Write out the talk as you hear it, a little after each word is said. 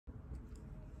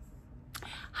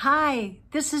Hi,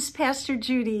 this is Pastor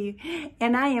Judy,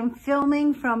 and I am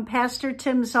filming from Pastor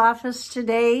Tim's office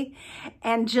today,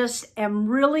 and just am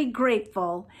really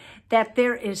grateful that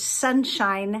there is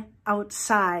sunshine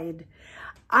outside.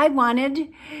 I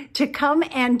wanted to come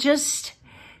and just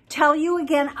tell you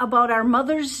again about our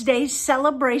Mother's Day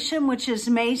celebration, which is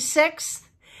May 6th,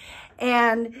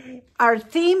 and our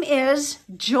theme is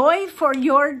Joy for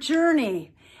Your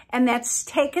Journey, and that's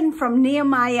taken from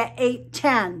Nehemiah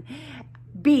 8:10.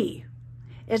 B.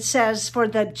 It says, for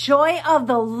the joy of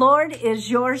the Lord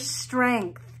is your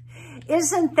strength.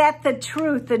 Isn't that the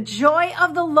truth? The joy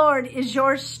of the Lord is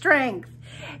your strength.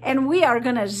 And we are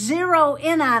going to zero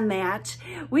in on that.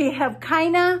 We have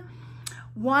kind of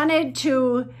wanted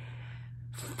to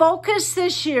focus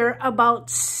this year about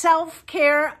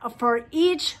self-care for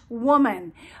each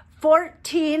woman,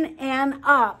 14 and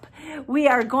up. We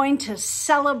are going to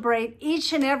celebrate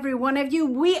each and every one of you.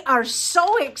 We are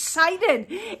so excited.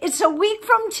 It's a week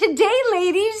from today,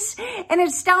 ladies, and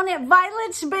it's down at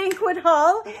Violet's Banquet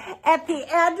Hall at the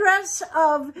address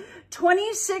of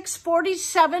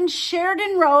 2647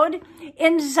 Sheridan Road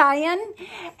in Zion.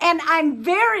 And I'm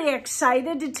very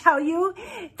excited to tell you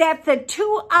that the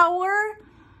 2-hour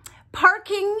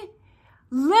parking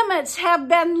limits have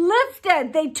been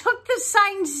lifted. They took the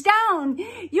signs down.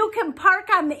 You can park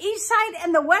on the east side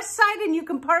and the west side, and you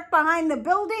can park behind the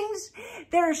buildings.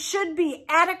 There should be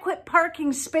adequate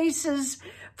parking spaces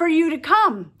for you to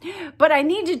come. But I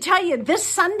need to tell you, this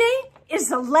Sunday is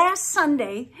the last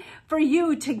Sunday for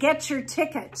you to get your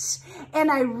tickets.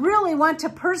 And I really want to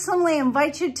personally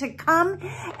invite you to come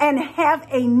and have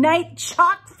a night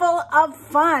chock full of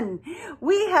fun.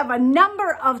 We have a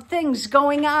number of things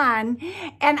going on,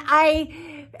 and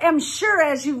I am sure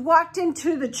as you walked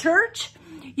into the church,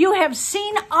 you have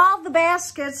seen all the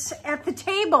baskets at the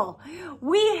table.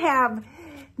 We have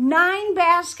 9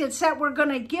 baskets that we're going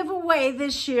to give away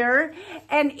this year,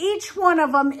 and each one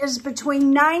of them is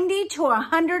between $90 to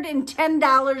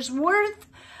 $110 worth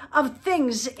of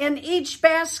things in each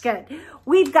basket.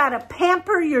 We've got a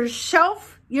pamper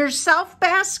yourself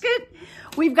basket.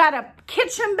 We've got a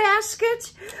kitchen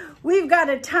basket. We've got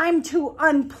a time to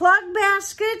unplug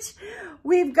basket.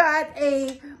 We've got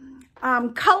a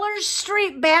Color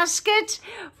Street basket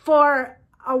for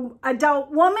an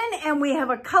adult woman, and we have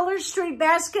a Color Street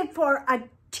basket for a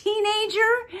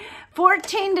teenager,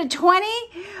 14 to 20.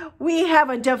 We have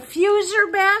a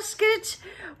diffuser basket.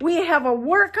 We have a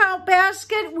workout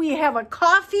basket. We have a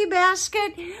coffee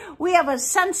basket. We have a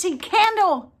Scentsy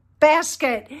candle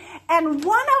basket, and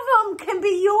one of them can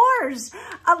be yours,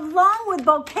 along with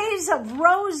bouquets of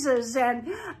roses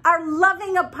and our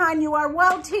loving upon you. Our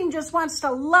WOW team just wants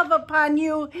to love upon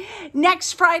you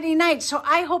next Friday night. So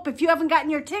I hope if you haven't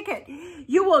gotten your ticket,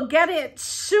 you will get it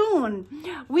soon.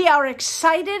 We are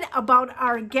excited about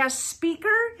our guest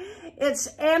speaker. It's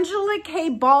Angela K.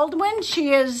 Baldwin.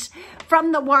 She is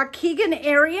from the Waukegan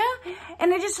area,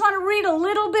 and I just want to read a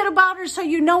little bit about her so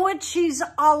you know what she's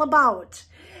all about.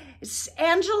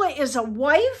 Angela is a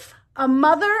wife, a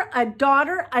mother, a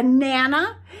daughter, a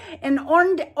nana, an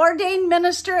ordained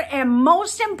minister, and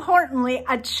most importantly,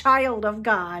 a child of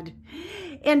God.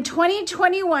 In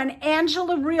 2021,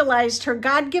 Angela realized her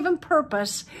God-given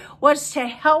purpose was to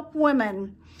help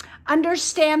women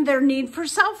understand their need for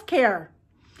self-care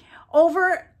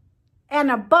over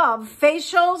and above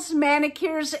facials,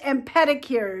 manicures, and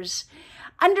pedicures.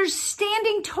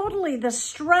 Understanding totally the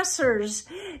stressors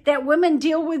that women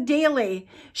deal with daily,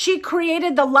 she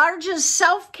created the largest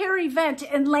self-care event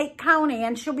in Lake County,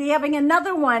 and she'll be having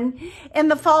another one in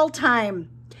the fall time,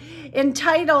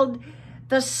 entitled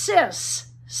the SIS,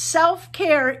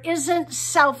 Self-Care Isn't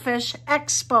Selfish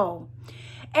Expo.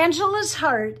 Angela's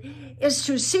heart is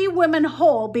to see women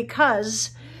whole because,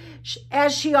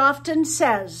 as she often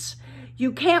says,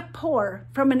 you can't pour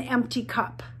from an empty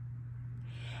cup.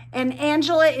 And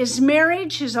Angela is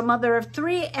married. She's a mother of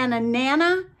 3 and a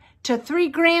nana to 3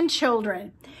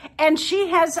 grandchildren. And she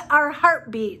has our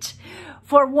heartbeat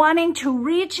for wanting to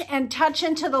reach and touch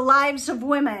into the lives of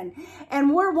women.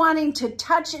 And we're wanting to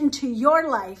touch into your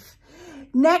life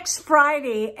next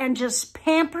Friday and just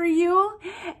pamper you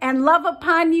and love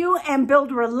upon you and build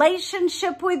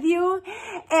relationship with you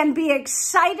and be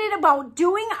excited about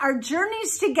doing our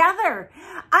journeys together.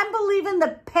 I'm believing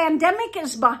the pandemic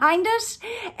is behind us,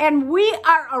 and we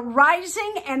are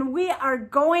arising, and we are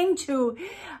going to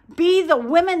be the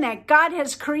women that God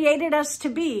has created us to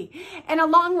be. And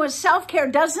along with self-care,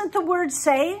 doesn't the word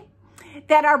say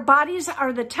that our bodies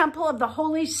are the temple of the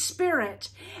Holy Spirit?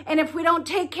 And if we don't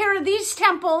take care of these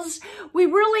temples, we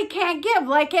really can't give.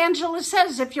 Like Angela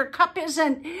says, if your cup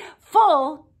isn't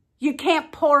full, you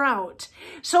can't pour out.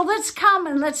 So let's come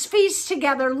and let's feast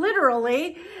together,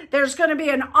 literally. There's going to be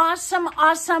an awesome,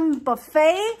 awesome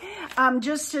buffet.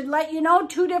 Just to let you know,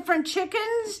 2 different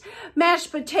chickens,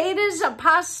 mashed potatoes, a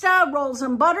pasta, rolls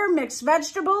and butter, mixed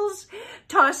vegetables,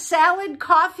 tossed salad,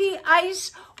 coffee,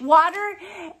 ice, water,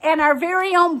 and our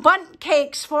very own bundt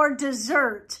cakes for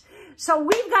dessert. So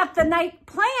we've got the night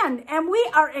planned, and we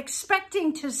are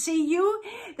expecting to see you.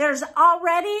 There's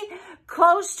already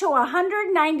close to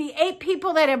 198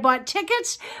 people that have bought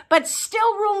tickets, but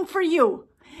still room for you.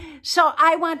 So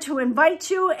I want to invite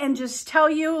you and just tell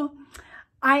you,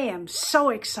 I am so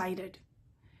excited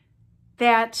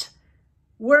that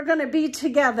we're going to be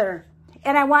together.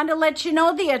 And I want to let you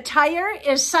know the attire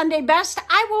is Sunday best.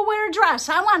 I will wear a dress.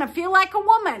 I want to feel like a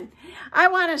woman. I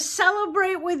want to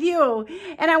celebrate with you.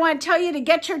 And I want to tell you to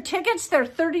get your tickets. They're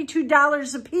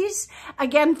 $32 a piece.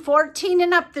 Again, 14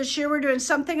 and up this year. We're doing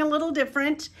something a little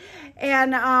different.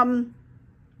 And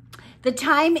the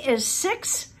time is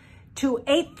 6 to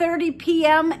 8:30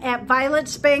 p.m. at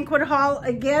Violet's Banquet Hall.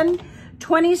 Again,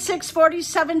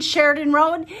 2647 Sheridan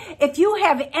Road. If you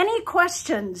have any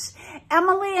questions,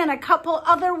 Emily and a couple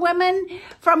other women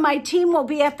from my team will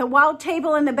be at the wow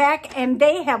table in the back, and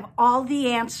they have all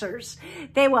the answers.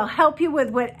 They will help you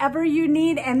with whatever you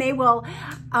need, and they will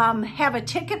have a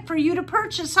ticket for you to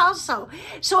purchase also.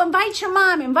 So invite your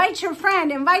mom, invite your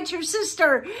friend, invite your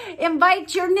sister,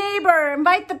 invite your neighbor,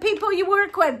 invite the people you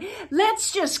work with.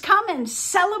 Let's just come and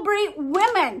celebrate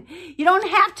women. You don't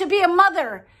have to be a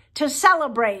mother to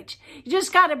celebrate. You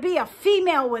just got to be a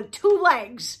female with 2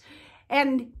 legs.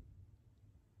 And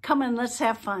come and let's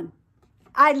have fun.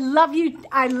 I love you.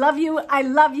 I love you. I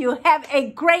love you. Have a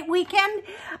great weekend.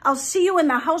 I'll see you in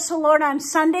the house of the Lord on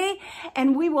Sunday,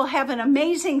 and we will have an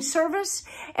amazing service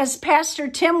as Pastor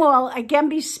Tim will again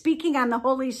be speaking on the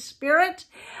Holy Spirit.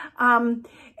 And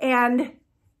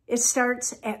it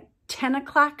starts at 10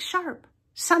 o'clock sharp,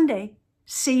 Sunday.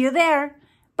 See you there.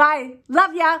 Bye.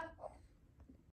 Love ya.